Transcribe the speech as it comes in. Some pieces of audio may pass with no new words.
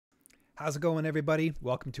How's it going, everybody?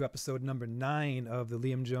 Welcome to episode number 9 of the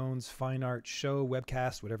Liam Jones Fine Art Show,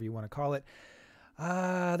 webcast, whatever you want to call it.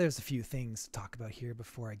 There's a few things to talk about here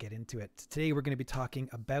before I get into it. Today we're going to be talking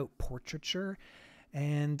about portraiture,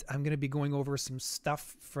 and I'm going to be going over some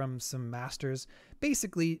stuff from some masters,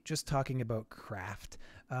 basically just talking about craft.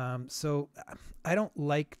 So I don't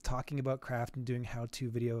like talking about craft and doing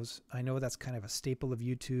how-to videos. I know that's kind of a staple of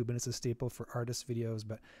YouTube and it's a staple for artist videos,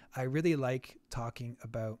 but I really like talking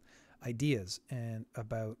about ideas and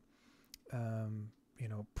about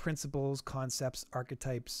principles, concepts,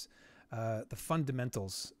 archetypes, the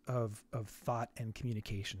fundamentals of thought and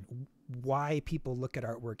communication. Why people look at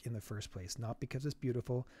artwork in the first place, not because it's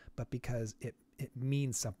beautiful, but because it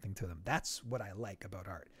means something to them. That's what I like about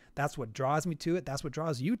art. That's what draws me to it. That's what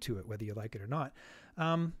draws you to it, whether you like it or not.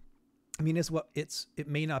 It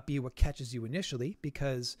may not be what catches you initially,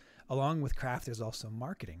 because along with craft, there's also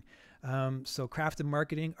marketing. So craft and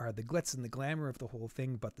marketing are the glitz and the glamour of the whole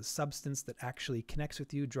thing, but the substance that actually connects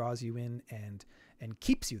with you, draws you in, and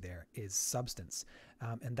keeps you there is substance.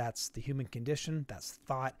 And that's the human condition. That's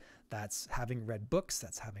thought. That's having read books.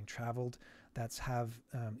 That's having traveled. That's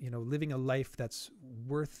living a life that's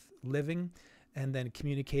worth living, and then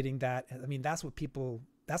communicating that. I mean, that's what people.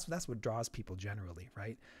 That's what draws people generally,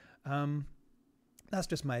 right? That's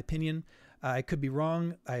just my opinion. I could be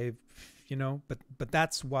wrong. But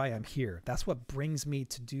that's why I'm here. That's what brings me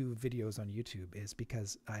to do videos on YouTube, is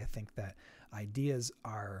because I think that ideas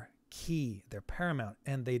are key. They're paramount,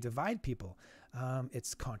 and they divide people.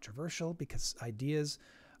 It's controversial because ideas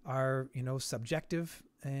are, subjective,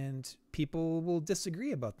 and people will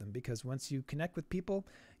disagree about them, because once you connect with people,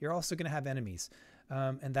 you're also going to have enemies.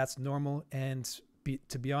 And that's normal. And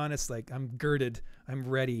to be honest, like, I'm girded, I'm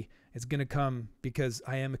ready. It's going to come, because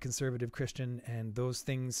I am a conservative Christian, and those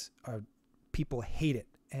things are, people hate it.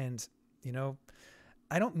 And,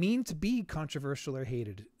 I don't mean to be controversial or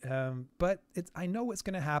hated, but I know it's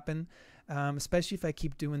going to happen, especially if I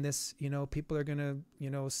keep doing this. People are going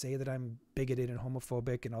to, say that I'm bigoted and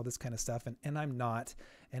homophobic and all this kind of stuff. And I'm not,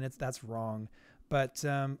 and that's wrong. But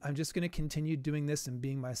I'm just going to continue doing this and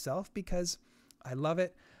being myself, because I love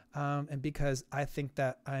it. And because I think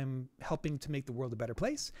that I'm helping to make the world a better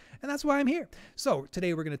place. And that's why I'm here. So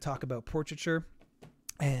today we're going to talk about portraiture.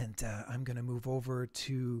 And I'm going to move over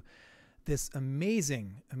to this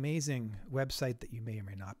amazing website that you may or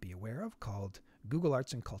may not be aware of, called Google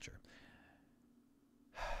Arts and Culture.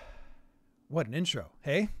 What an intro,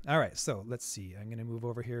 hey? All right, so let's see. I'm going to move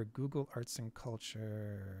over here. Google Arts and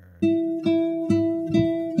Culture.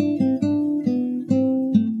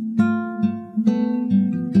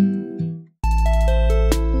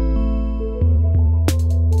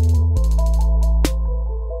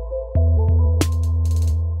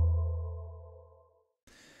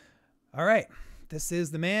 All right, this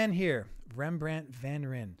is the man here, Rembrandt van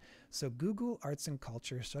Rijn. So Google Arts and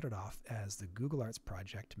Culture started off as the Google Arts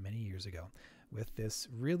Project many years ago with this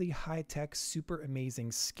really high-tech, super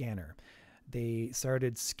amazing scanner. They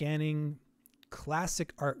started scanning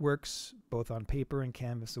classic artworks, both on paper and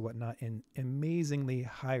canvas and whatnot, in amazingly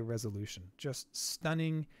high resolution, just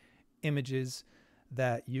stunning images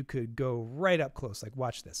that you could go right up close. Like,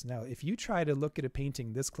 watch this. Now, if you try to look at a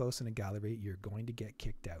painting this close in a gallery, you're going to get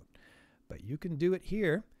kicked out. But you can do it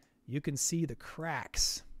here. You can see the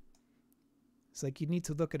cracks. It's like you need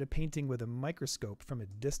to look at a painting with a microscope from a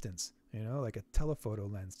distance, like a telephoto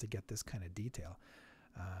lens, to get this kind of detail.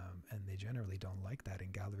 And they generally don't like that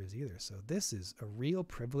in galleries either. So this is a real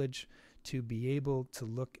privilege, to be able to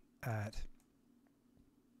look at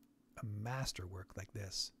a masterwork like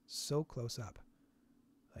this so close up.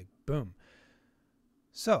 Like, boom.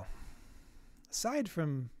 So aside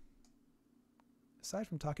from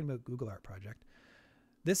talking about Google Art Project,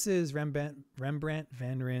 this is Rembrandt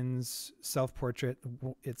van Rijn's self-portrait.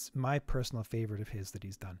 It's my personal favorite of his that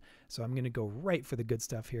he's done. So I'm going to go right for the good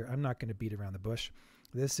stuff here. I'm not going to beat around the bush.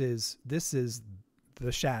 This is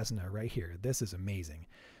the Shazna right here. This is amazing.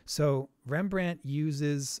 So Rembrandt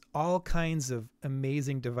uses all kinds of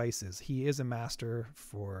amazing devices. He is a master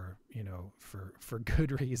for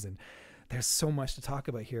good reason. There's so much to talk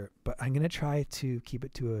about here, but I'm going to try to keep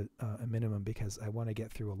it to a minimum, because I want to get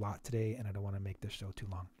through a lot today, and I don't want to make this show too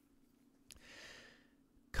long.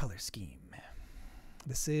 Color scheme.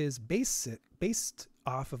 This is based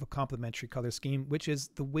off of a complementary color scheme, which is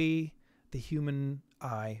the way the human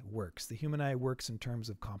eye works. The human eye works in terms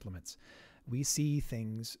of complements. We see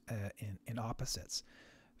things in opposites.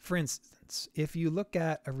 For instance, if you look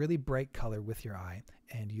at a really bright color with your eye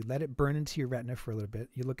and you let it burn into your retina for a little bit,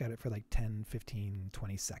 you look at it for like 10, 15,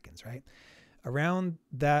 20 seconds, right? Around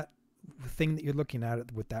that thing that you're looking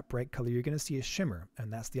at with that bright color, you're going to see a shimmer,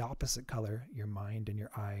 and that's the opposite color. Your mind and your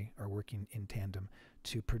eye are working in tandem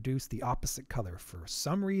to produce the opposite color. For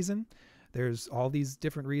some reason, there's all these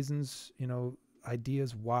different reasons, you know,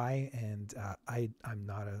 ideas why, and I'm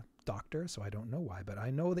not a doctor, so I don't know why, but I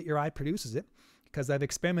know that your eye produces it because I've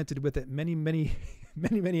experimented with it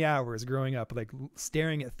many hours growing up, like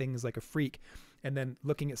staring at things like a freak and then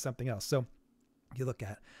looking at something else. So you look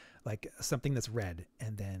at like something that's red,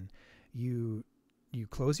 and then you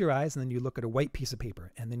close your eyes, and then you look at a white piece of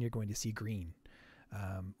paper, and then you're going to see green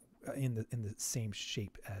in the same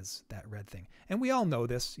shape as that red thing. And we all know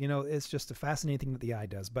this, you know, it's just a fascinating thing that the eye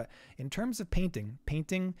does. But in terms of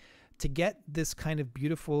painting to get this kind of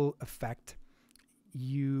beautiful effect,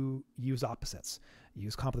 you use opposites, you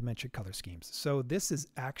use complementary color schemes. So this is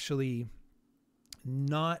actually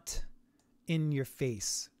not in your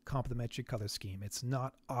face complementary color scheme. It's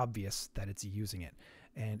not obvious that it's using it.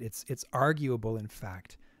 And it's arguable, in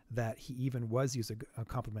fact, that he even was using a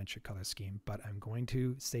complementary color scheme, but I'm going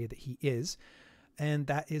to say that he is. And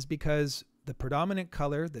that is because the predominant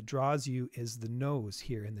color that draws you is the nose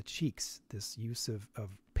here in the cheeks, this use of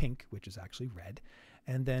pink, which is actually red.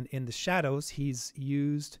 And then in the shadows, he's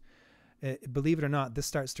used, believe it or not, this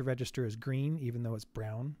starts to register as green, even though it's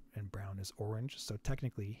brown, and brown is orange. So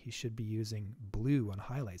technically, he should be using blue on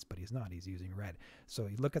highlights, but he's not. He's using red. So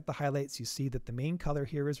you look at the highlights, you see that the main color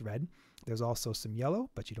here is red. There's also some yellow,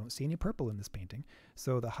 but you don't see any purple in this painting.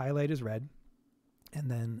 So the highlight is red.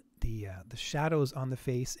 And then the shadows on the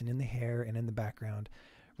face and in the hair and in the background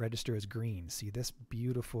register as green. See this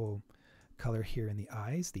beautiful color here in the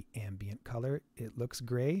eyes, the ambient color. It looks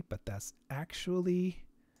gray, but that's actually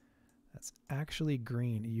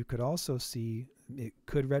green. You could also see it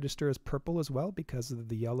could register as purple as well because of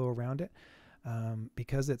the yellow around it,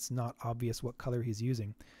 because it's not obvious what color he's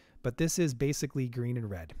using. But this is basically green and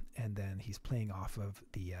red, and then he's playing off of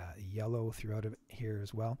the yellow throughout of here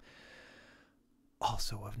as well.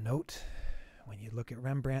 Also of note, when you look at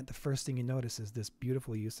Rembrandt, the first thing you notice is this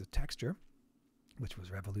beautiful use of texture, which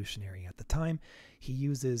was revolutionary at the time. He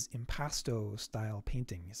uses impasto style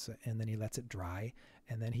paintings, and then he lets it dry,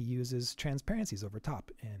 and then he uses transparencies over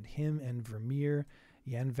top. And him and Vermeer,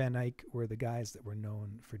 Jan van Eyck were the guys that were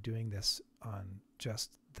known for doing this on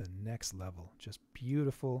just the next level. Just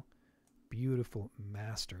beautiful, beautiful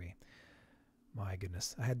mastery. My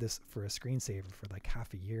goodness, I had this for a screensaver for like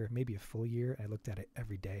half a year, maybe a full year. I looked at it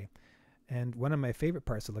every day. And one of my favorite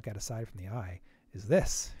parts to look at aside from the eye is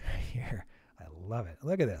this right here. I love it.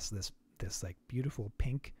 Look at this like beautiful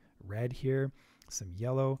pink, red here, some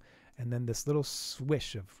yellow, and then this little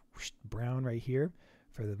swish of brown right here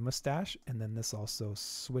for the mustache, and then this also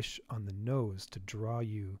swish on the nose to draw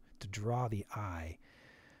the eye.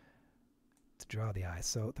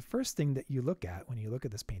 So the first thing that you look at when you look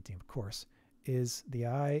at this painting, of course, is the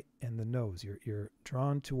eye and the nose. You're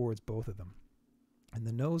drawn towards both of them. And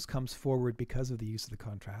the nose comes forward because of the use of the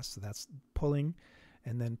contrast. So that's pulling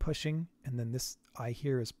and then pushing. And then this eye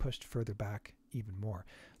here is pushed further back even more.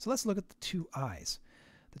 So let's look at the two eyes.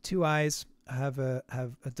 The two eyes have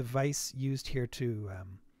a device used here to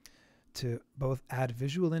both add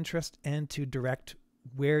visual interest and to direct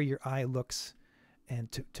where your eye looks and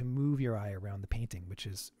to move your eye around the painting, which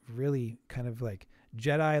is really kind of like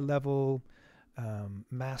Jedi level,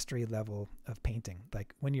 mastery level of painting.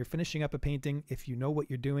 Like when you're finishing up a painting, if you know what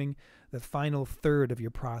you're doing, the final third of your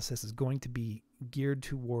process is going to be geared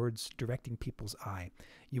towards directing people's eye.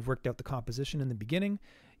 You've worked out the composition in the beginning,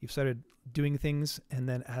 you've started doing things, and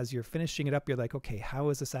then as you're finishing it up, you're like, okay, how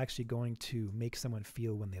is this actually going to make someone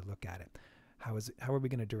feel when they look at it? How are we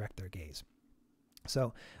going to direct their gaze?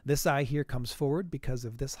 So this eye here comes forward because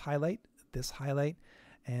of this highlight,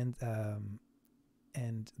 and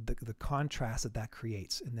the contrast that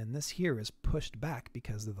creates. And then this here is pushed back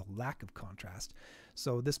because of the lack of contrast.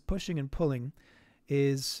 So this pushing and pulling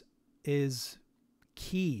is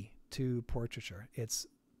key to portraiture. It's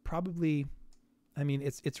probably, I mean,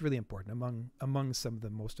 it's really important among some of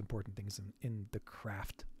the most important things in the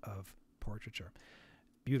craft of portraiture.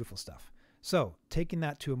 Beautiful stuff. So taking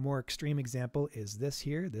that to a more extreme example is this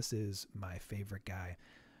here. This is my favorite guy.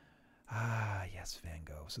 Ah, yes, Van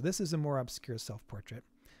Gogh. So this is a more obscure self-portrait.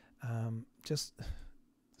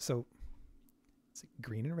 So it's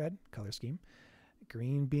green and red color scheme.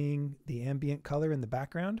 Green being the ambient color in the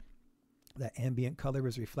background. That ambient color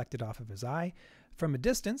is reflected off of his eye. From a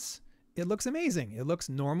distance, it looks amazing. It looks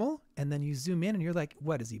normal. And then you zoom in and you're like,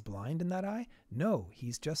 what, is he blind in that eye? No,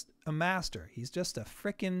 he's just a master. He's just a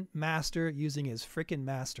frickin' master using his frickin'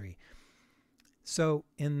 mastery. So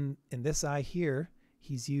in this eye here,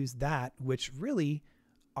 he's used that, which really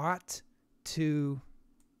ought to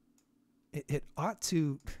it ought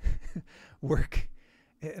to work.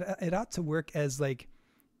 It ought to work as like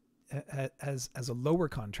as a lower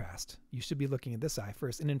contrast. You should be looking at this eye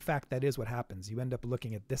first. And in fact, that is what happens. You end up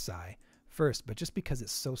looking at this eye first, but just because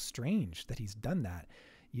it's so strange that he's done that,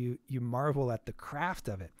 you marvel at the craft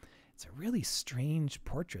of it. It's a really strange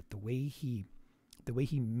portrait, the way he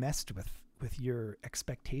messed with your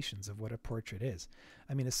expectations of what a portrait is.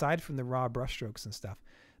 I mean, aside from the raw brushstrokes and stuff,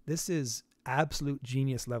 this is absolute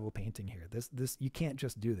genius level painting here. This you can't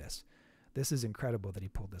just do this. This is incredible that he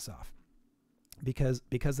pulled this off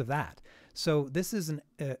because of that. So this is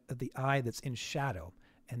the eye that's in shadow,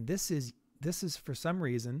 and this is for some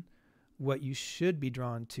reason what you should be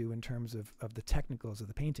drawn to in terms of the technicals of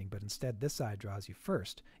the painting, but instead this eye draws you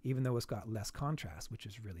first, even though it's got less contrast, which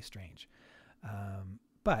is really strange.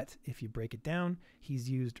 But if you break it down, he's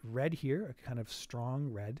used red here, a kind of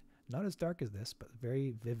strong red, not as dark as this, but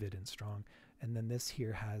very vivid and strong. And then this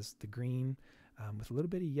here has the green with a little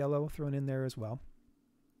bit of yellow thrown in there as well.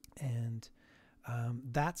 And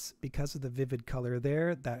that's because of the vivid color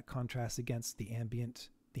there, that contrasts against the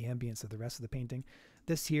ambience of the rest of the painting.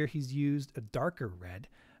 This here, he's used a darker red,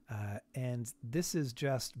 and this is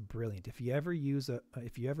just brilliant. If you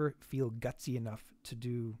ever feel gutsy enough to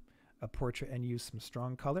do a portrait and use some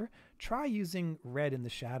strong color, try using red in the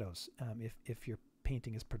shadows if your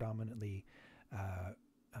painting is predominantly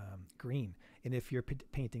green. And if your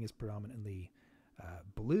painting is predominantly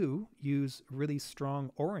blue, use really strong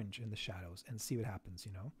orange in the shadows and see what happens,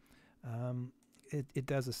 you know. It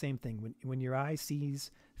does the same thing. When your eye sees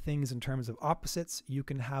things in terms of opposites, you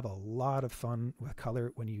can have a lot of fun with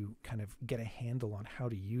color when you kind of get a handle on how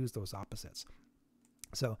to use those opposites.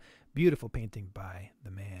 So beautiful painting by the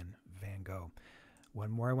man Van Gogh. One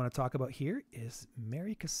more I want to talk about here is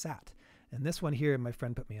Mary Cassat. And this one here, my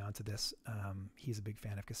friend put me onto this. He's a big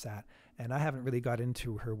fan of Cassat, and I haven't really got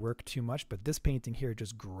into her work too much, but this painting here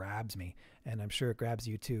just grabs me, and I'm sure it grabs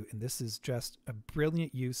you too. And this is just a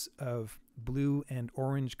brilliant use of blue and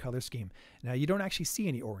orange color scheme. Now, you don't actually see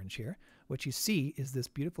any orange here. What you see is this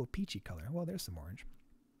beautiful peachy color. Well, there's some orange.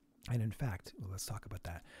 And in fact, well, let's talk about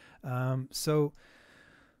that. So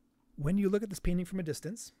when you look at this painting from a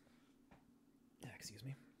distance, excuse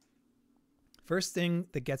me, first thing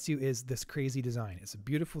that gets you is this crazy design. It's a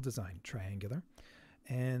beautiful design, triangular.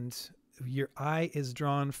 And your eye is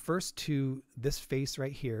drawn first to this face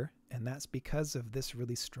right here, and that's because of this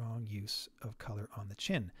really strong use of color on the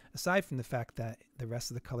chin. Aside from the fact that the rest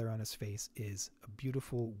of the color on his face is a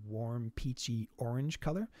beautiful, warm, peachy orange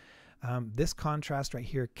color, this contrast right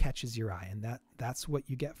here catches your eye, and that's what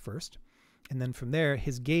you get first. And then from there,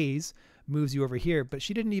 his gaze moves you over here, but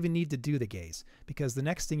she didn't even need to do the gaze, because the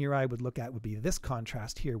next thing your eye would look at would be this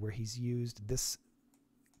contrast here, where he's used this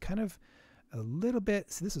kind of a little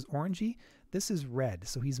bit, so this is orangey, this is red.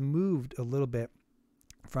 So he's moved a little bit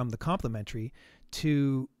from the complementary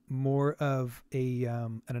to more of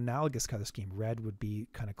an analogous color scheme. Red would be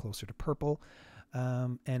kind of closer to purple.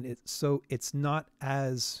 And it's not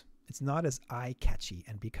as eye-catchy,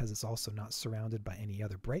 and because it's also not surrounded by any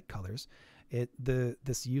other bright colors,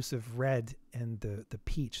 this use of red and the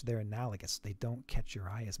peach, they're analogous. They don't catch your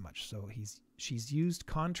eye as much. So she's used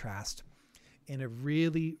contrast in a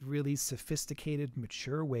really, really sophisticated,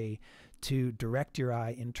 mature way to direct your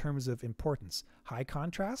eye in terms of importance. High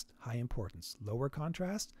contrast, high importance. Lower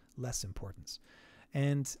contrast, less importance.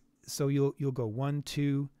 And so you'll go 1,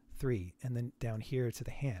 2, 3, and then down here to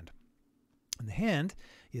the hand. In the hand,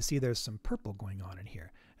 you see there's some purple going on in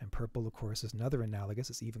here. And purple, of course, is another analogous.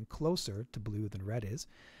 It's even closer to blue than red is.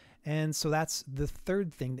 And so that's the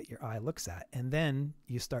third thing that your eye looks at. And then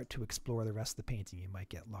you start to explore the rest of the painting. You might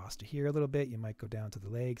get lost here a little bit. You might go down to the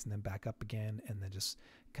legs and then back up again, and then just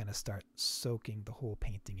kind of start soaking the whole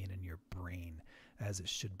painting in your brain, as it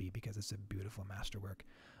should be, because it's a beautiful masterwork.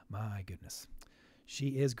 My goodness. She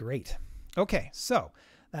is great. Okay, so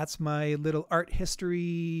that's my little art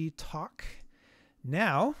history talk.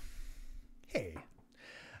 Now,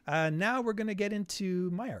 now we're going to get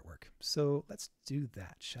into my artwork. So let's do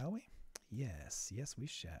that, shall we? Yes, we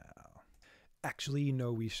shall. Actually,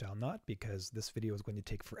 no, we shall not, because this video is going to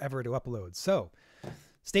take forever to upload. So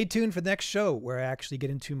stay tuned for the next show, where I actually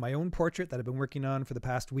get into my own portrait that I've been working on for the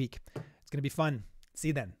past week. It's going to be fun. See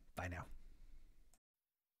you then. Bye now.